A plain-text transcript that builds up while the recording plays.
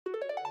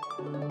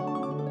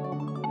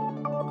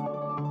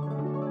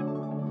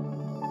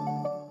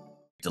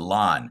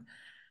Delon,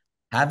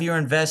 have your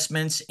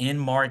investments in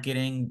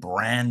marketing,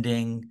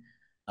 branding,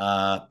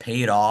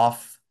 paid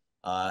off?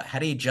 How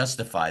do you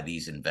justify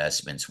these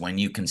investments when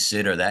you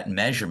consider that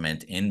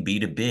measurement in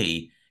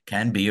B2B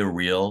can be a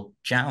real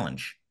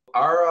challenge?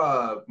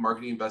 Our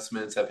marketing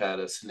investments have had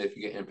a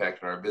significant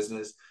impact on our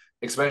business,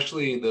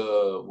 especially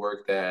the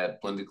work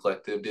that Blended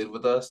Collective did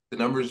with us. The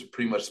numbers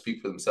pretty much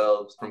speak for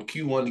themselves. From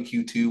Q1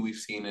 to Q2, we've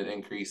seen an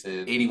increase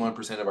in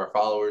 81% of our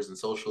followers in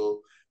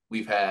social.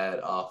 We've had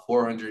a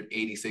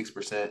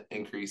 486%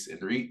 increase in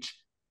reach.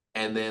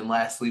 And then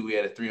lastly, we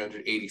had a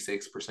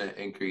 386%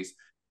 increase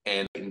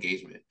in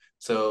engagement.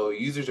 So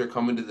users are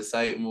coming to the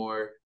site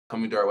more,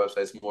 coming to our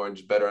websites more, and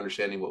just better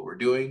understanding what we're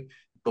doing.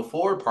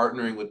 Before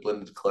partnering with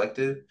Blended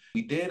Collective,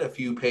 we did a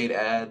few paid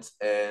ads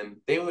and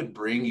they would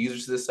bring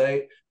users to the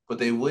site, but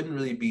they wouldn't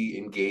really be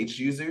engaged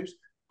users.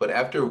 But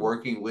after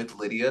working with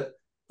Lydia,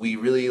 we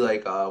really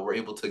were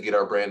able to get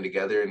our brand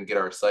together and get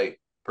our site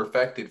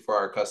perfected for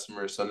our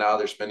customers. So now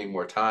they're spending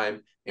more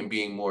time and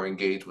being more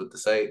engaged with the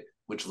site,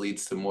 which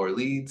leads to more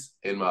leads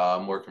and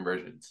more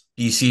conversions.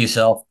 Do you see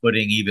yourself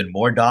putting even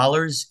more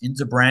dollars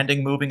into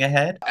branding moving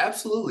ahead?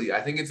 Absolutely.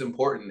 I think it's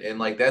important. And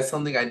that's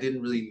something I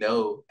didn't really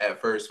know at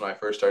first when I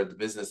first started the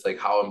business, like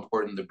how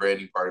important the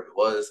branding part of it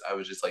was. I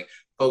was just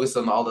focused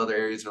on all the other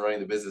areas and running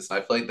the business. And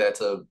I feel like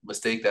that's a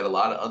mistake that a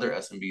lot of other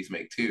SMBs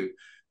make too.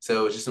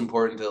 So it's just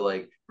important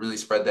to really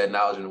spread that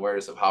knowledge and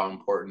awareness of how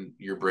important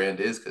your brand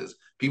is because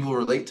people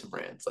relate to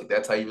brands. Like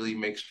that's how you really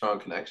make strong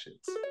connections.